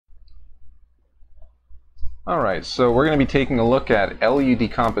Alright, so we're going to be taking a look at LU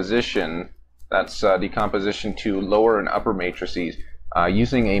decomposition, that's decomposition to lower and upper matrices,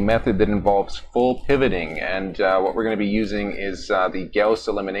 using a method that involves full pivoting, and what we're going to be using is the Gauss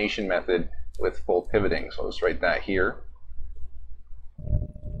Elimination method with full pivoting. So let's write that here.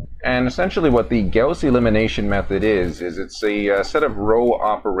 And essentially what the Gauss Elimination method is it's a set of row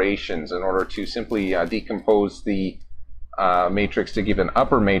operations in order to simply decompose the matrix to give an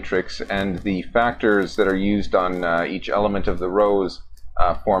upper matrix, and the factors that are used on each element of the rows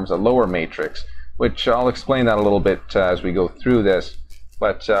forms a lower matrix, which I'll explain that a little bit as we go through this.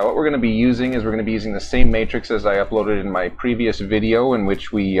 But what we're going to be using is we're going to be using the same matrix as I uploaded in my previous video, in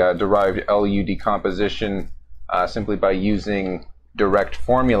which we derived LU decomposition simply by using direct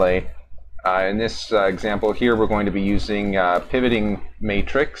formulae. In this example here, we're going to be using pivoting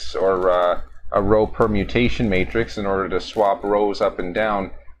matrix, or a row permutation matrix, in order to swap rows up and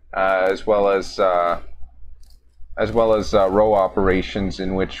down, as well as row operations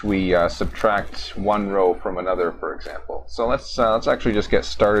in which we subtract one row from another, for example. So let's actually just get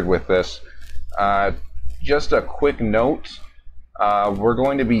started with this. Just a quick note: we're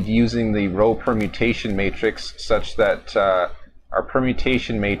going to be using the row permutation matrix such that our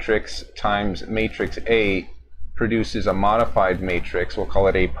permutation matrix times matrix A produces a modified matrix. We'll call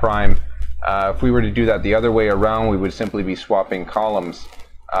it A prime. If we were to do that the other way around, we would simply be swapping columns.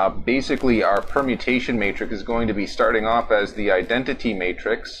 Basically, our permutation matrix is going to be starting off as the identity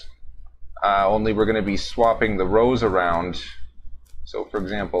matrix, only we're going to be swapping the rows around. So for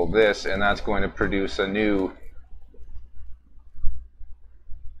example this, and that's going to produce a new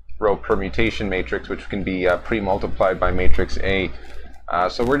row permutation matrix, which can be pre-multiplied by matrix A.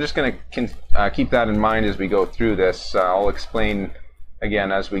 So we're just going to keep that in mind as we go through this. I'll explain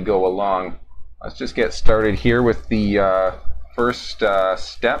again as we go along. Let's just get started here with the first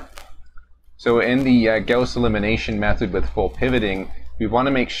step. So in the Gauss elimination method with full pivoting, we want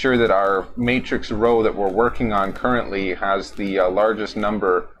to make sure that our matrix row that we're working on currently has the largest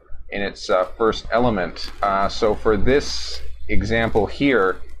number in its first element. So for this example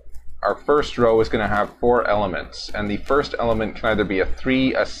here, our first row is going to have 4 elements, and the first element can either be a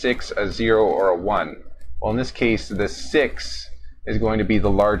 3, a 6, a 0, or a 1. Well, in this case, the 6 is going to be the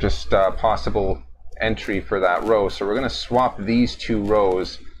largest possible entry for that row. So we're going to swap these two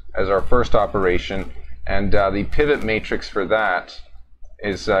rows as our first operation, and the pivot matrix for that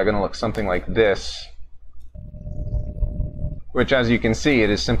is going to look something like this, which, as you can see,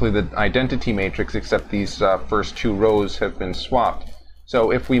 it is simply the identity matrix, except these first two rows have been swapped.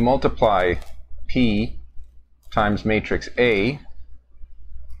 So if we multiply P times matrix A,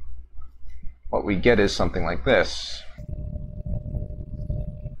 what we get is something like this.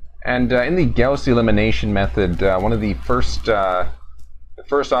 And in the Gauss elimination method, one of the first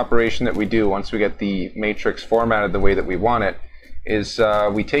operation that we do once we get the matrix formatted the way that we want it is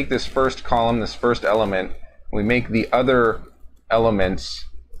we take this first column, this first element, we make the other elements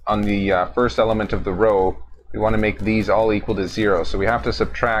on the first element of the row, we want to make these all equal to 0. So we have to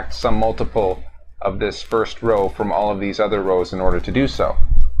subtract some multiple of this first row from all of these other rows in order to do so.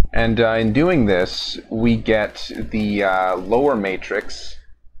 And in doing this, we get the lower matrix,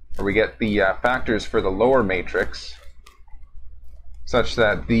 or we get the factors for the lower matrix, such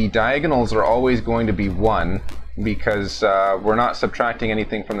that the diagonals are always going to be 1, because we're not subtracting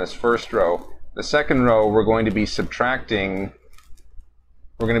anything from this first row. The second row, we're going to be subtracting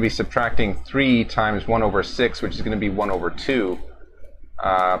 3 times 1 over 6, which is going to be 1 over 2.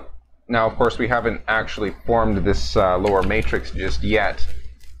 Now, of course, we haven't actually formed this lower matrix just yet.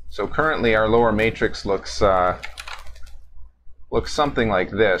 So currently, our lower matrix looks something like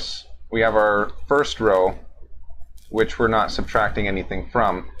this. We have our first row, which we're not subtracting anything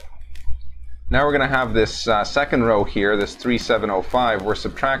from. Now we're going to have this second row here, this 3705. We're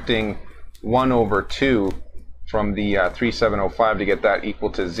subtracting 1 over 2 from the 3705 to get that equal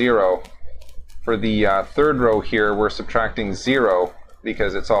to 0. For the third row here, we're subtracting 0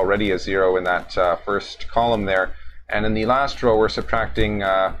 because it's already a 0 in that first column there. And in the last row, we're subtracting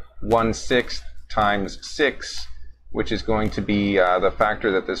 1/6 times 6, which is going to be the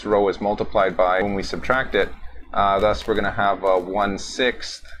factor that this row is multiplied by when we subtract it. Thus, we're going to have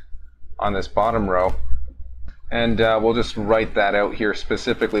 1/6 on this bottom row. And we'll just write that out here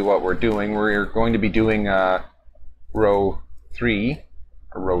specifically what we're doing. We're going to be doing row 3,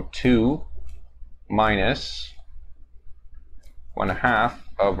 or row 2, minus 1/2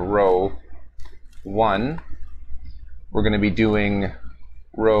 of row 1. We're going to be doing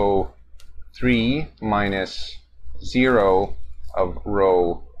row 3 minus 0 of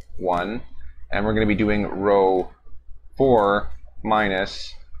row 1, and we're going to be doing row 4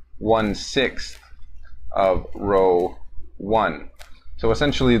 minus 1/6 of row 1. So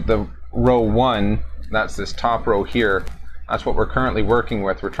essentially the row 1, that's this top row here, that's what we're currently working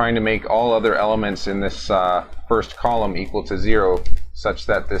with. We're trying to make all other elements in this first column equal to 0, such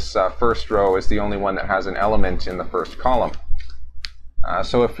that this first row is the only one that has an element in the first column.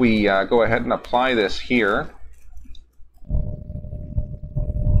 So if we go ahead and apply this here,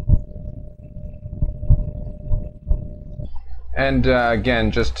 and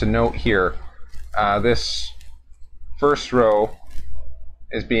again, just to note here, this first row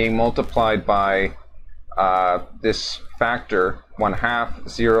is being multiplied by this factor 1/2,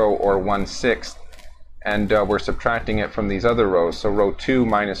 0, or 1/6, and we're subtracting it from these other rows. So row 2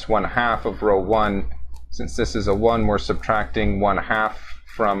 minus 1/2 of row 1, since this is a 1, we're subtracting 1/2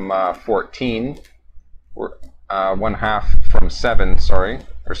 from 14, we're 1/2 from 7, sorry.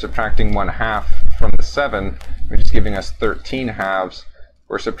 We're subtracting 1/2 from the 7, which is giving us 13 halves.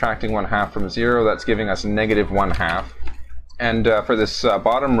 We're subtracting 1/2 from 0, that's giving us negative 1/2. And for this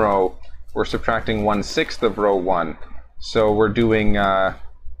bottom row, we're subtracting 1/6 of row 1. So we're doing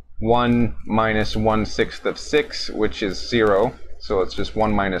 1 minus 1/6 of 6, which is 0. So it's just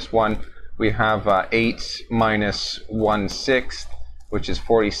 1 minus 1. We have 8 minus 1/6, which is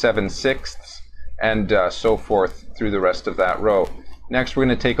 47/6, and so forth through the rest of that row. Next, we're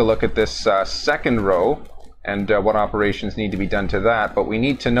going to take a look at this second row and what operations need to be done to that. But we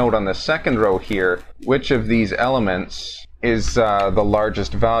need to note on the second row here, which of these elements is the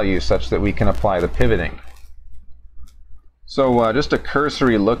largest value, such that we can apply the pivoting. So just a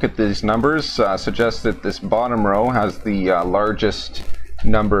cursory look at these numbers suggests that this bottom row has the largest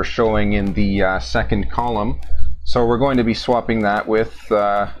number showing in the second column. So we're going to be swapping that with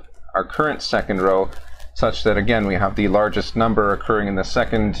our current second row, such that again we have the largest number occurring in the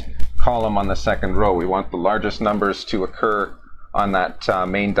second column on the second row. We want the largest numbers to occur on that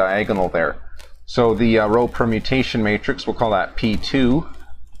main diagonal there. So the row permutation matrix, we'll call that P2,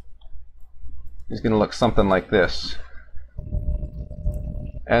 is going to look something like this.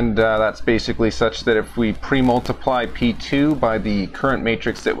 And that's basically such that if we pre-multiply P2 by the current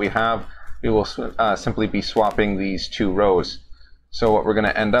matrix that we have, we will simply be swapping these two rows. So what we're going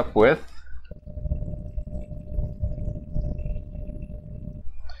to end up with,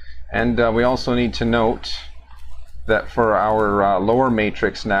 and we also need to note that for our lower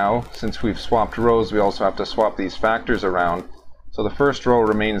matrix now, since we've swapped rows, we also have to swap these factors around. So the first row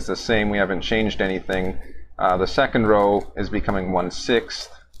remains the same, we haven't changed anything. The second row is becoming 1/6,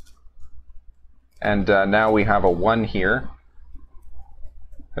 and now we have a 1 here,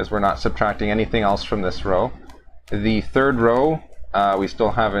 because we're not subtracting anything else from this row. The third row, we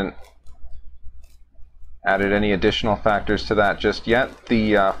still haven't added any additional factors to that just yet.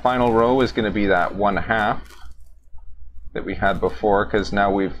 The final row is going to be that 1/2 that we had before, because now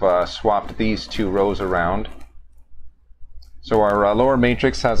we've swapped these two rows around. So our lower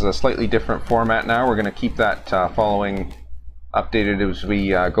matrix has a slightly different format now. We're going to keep that following updated as we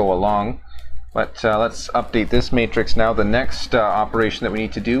go along. But let's update this matrix now. The next operation that we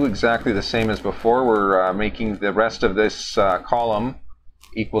need to do, exactly the same as before. We're making the rest of this column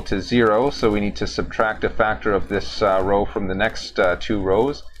equal to 0, so we need to subtract a factor of this row from the next two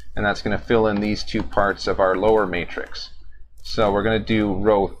rows, and that's going to fill in these two parts of our lower matrix. So we're going to do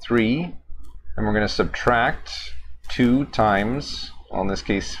row 3, and we're going to subtract 2 times, well, in this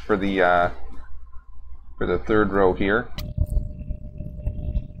case for the third row here.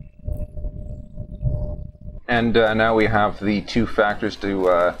 And now we have the two factors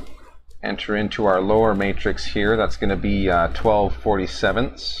to enter into our lower matrix here. That's going to be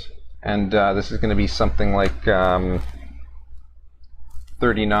 12/47, and this is going to be something like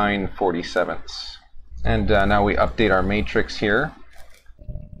 39/47. And now we update our matrix here.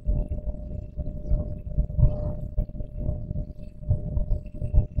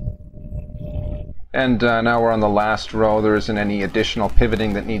 And now we're on the last row. There isn't any additional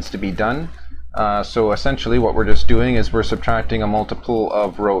pivoting that needs to be done. So essentially what we're just doing is we're subtracting a multiple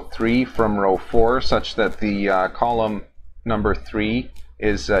of row 3 from row 4, such that the column number 3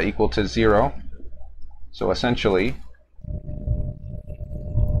 is equal to 0. So essentially,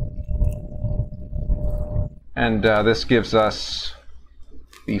 and this gives us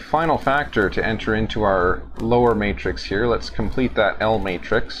the final factor to enter into our lower matrix here. Let's complete that L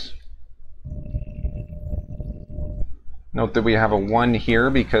matrix. Note that we have a 1 here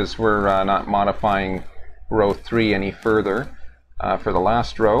because we're not modifying row 3 any further. For the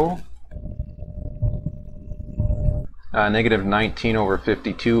last row, negative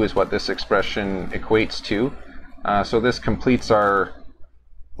 19/52 is what this expression equates to. So this completes our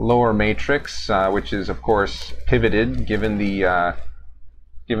lower matrix, which is of course pivoted given the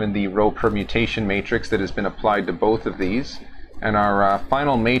given the row permutation matrix that has been applied to both of these. And our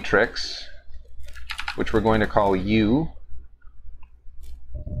final matrix, which we're going to call U,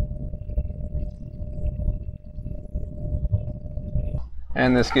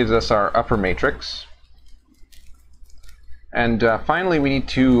 and this gives us our upper matrix. And finally, we need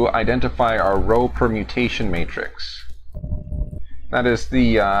to identify our row permutation matrix. That is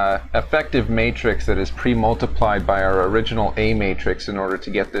the effective matrix that is pre-multiplied by our original A matrix in order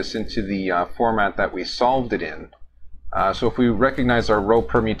to get this into the format that we solved it in. So if we recognize our row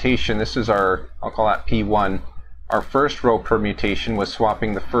permutation, this is our, I'll call that P1. Our first row permutation was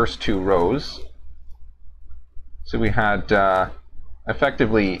swapping the first two rows. So we had,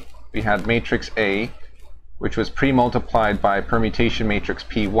 effectively, we had matrix A, which was pre-multiplied by permutation matrix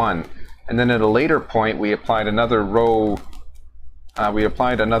P1. And then at a later point, we applied another row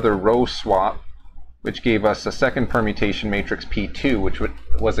swap, which gave us a second permutation matrix P2, which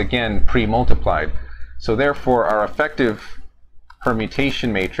was again pre-multiplied. So therefore, our effective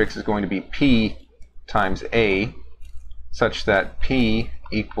permutation matrix is going to be P times A, such that P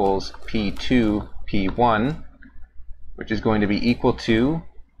equals P2 P1, which is going to be equal to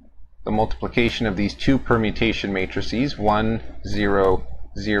the multiplication of these two permutation matrices, 1, 0,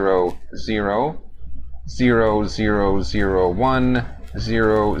 0, 0, 0, 0, 0, 1,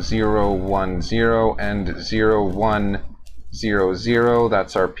 0, 0, 1, 0, and 0, 1, 0, 0.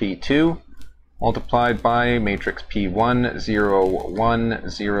 That's our P2, multiplied by matrix P1, 0, 1,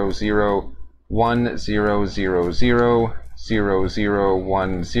 0, 0, 1, 0, 0, 0, 0, 0,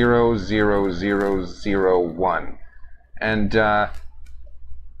 1, 0, 0, 0, 0, 1. And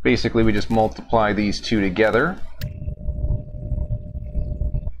basically we just multiply these two together.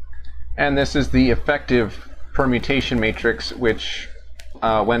 And this is the effective permutation matrix, which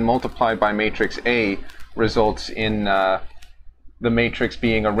when multiplied by matrix A results in the matrix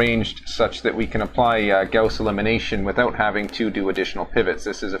being arranged such that we can apply Gauss elimination without having to do additional pivots.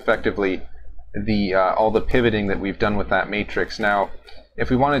 This is effectively all the pivoting that we've done with that matrix. Now,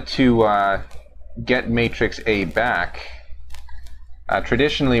 if we wanted to get matrix A back,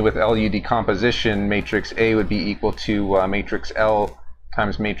 traditionally with LU decomposition, matrix A would be equal to matrix L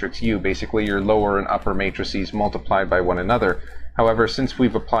times matrix U, basically your lower and upper matrices multiplied by one another. However, since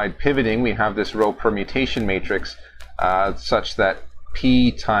we've applied pivoting, we have this row permutation matrix such that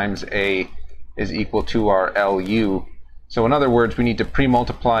P times A is equal to our LU. So in other words, we need to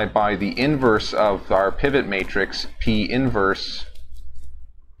pre-multiply by the inverse of our pivot matrix, P inverse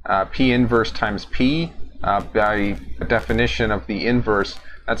times P. By definition of the inverse,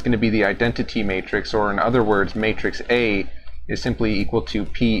 that's going to be the identity matrix, or in other words, matrix A is simply equal to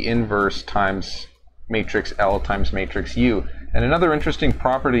P inverse times matrix L times matrix U. And another interesting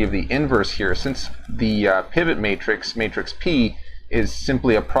property of the inverse here, since the pivot matrix, matrix P, is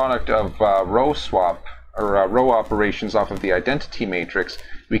simply a product of row swap, or row operations off of the identity matrix,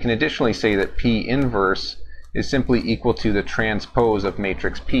 we can additionally say that P inverse is simply equal to the transpose of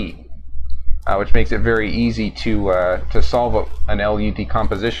matrix P, which makes it very easy to solve an LU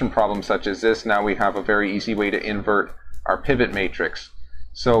decomposition problem such as this. Now we have a very easy way to invert our pivot matrix.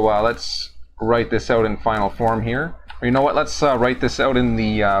 So let's write this out in final form here. Or you know what, let's write this out in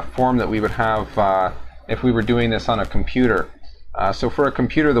the form that we would have if we were doing this on a computer. So for a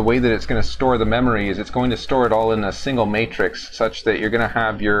computer, the way that it's going to store the memory is it's going to store it all in a single matrix, such that you're going to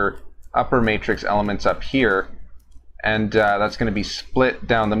have your upper matrix elements up here, and that's going to be split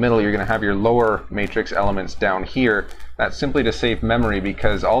down the middle. You're going to have your lower matrix elements down here. That's simply to save memory,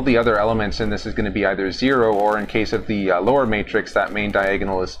 because all the other elements in this is going to be either 0, or in case of the lower matrix, that main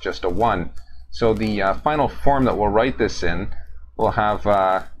diagonal is just a 1. So the final form that we'll write this in, we'll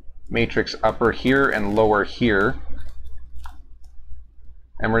have matrix upper here and lower here.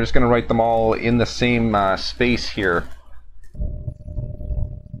 And we're just going to write them all in the same space here.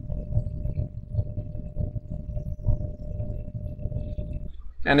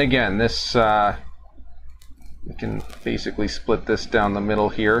 And again, this we can basically split this down the middle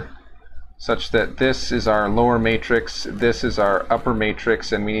here, such that this is our lower matrix, this is our upper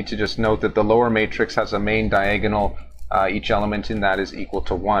matrix, and we need to just note that the lower matrix has a main diagonal. Each element in that is equal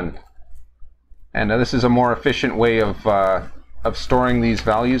to 1. And this is a more efficient way of storing these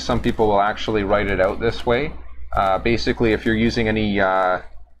values. Some people will actually write it out this way. Basically, if you're using any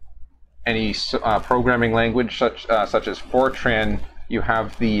programming language such as Fortran, you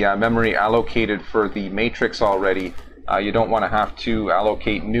have the memory allocated for the matrix already. You don't want to have to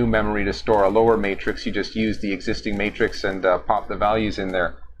allocate new memory to store a lower matrix. You just use the existing matrix and pop the values in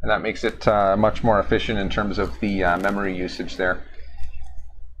there. And that makes it much more efficient in terms of the memory usage there.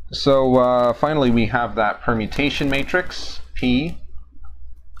 So finally, we have that permutation matrix, P.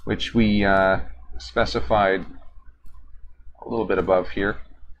 which we specified a little bit above here.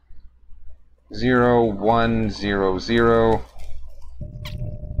 0, 1, 0, 0.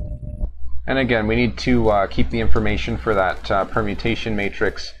 And again, we need to keep the information for that permutation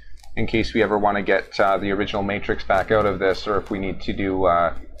matrix in case we ever want to get the original matrix back out of this, or if we need to do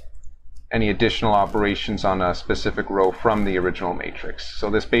any additional operations on a specific row from the original matrix. So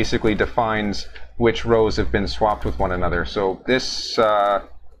this basically defines which rows have been swapped with one another. So this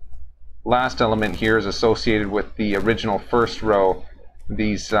last element here is associated with the original first row.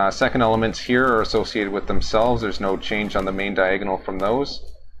 These second elements here are associated with themselves. There's no change on the main diagonal from those.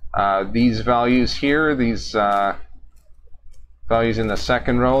 These values here, these values in the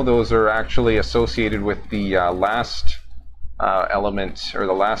second row, those are actually associated with the last element, or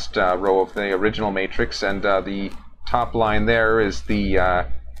the last row of the original matrix, and the top line there is the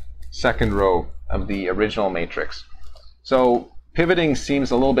second row of the original matrix. So pivoting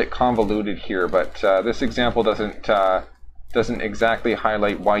seems a little bit convoluted here, but this example doesn't exactly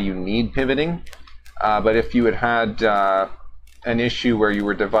highlight why you need pivoting. But if you had an issue where you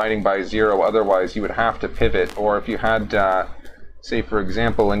were dividing by 0 otherwise, you would have to pivot. Or if you had, say for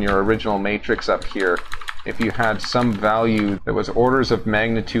example, in your original matrix up here, if you had some value that was orders of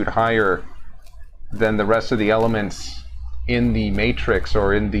magnitude higher than the rest of the elements in the matrix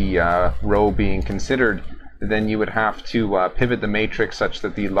or in the row being considered, then you would have to pivot the matrix such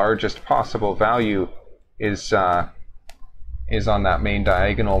that the largest possible value is on that main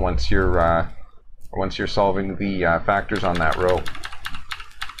diagonal once you're solving the factors on that row.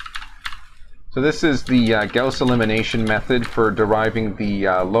 So this is the Gauss Elimination method for deriving the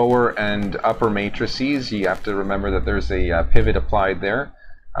lower and upper matrices. You have to remember that there's a pivot applied there.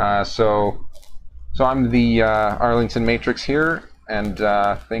 So I'm the Arlington Matrix here, and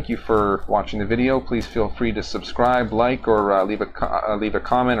thank you for watching the video. Please feel free to subscribe, like, or leave a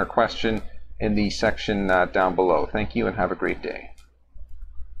comment or question in the section down below. Thank you and have a great day.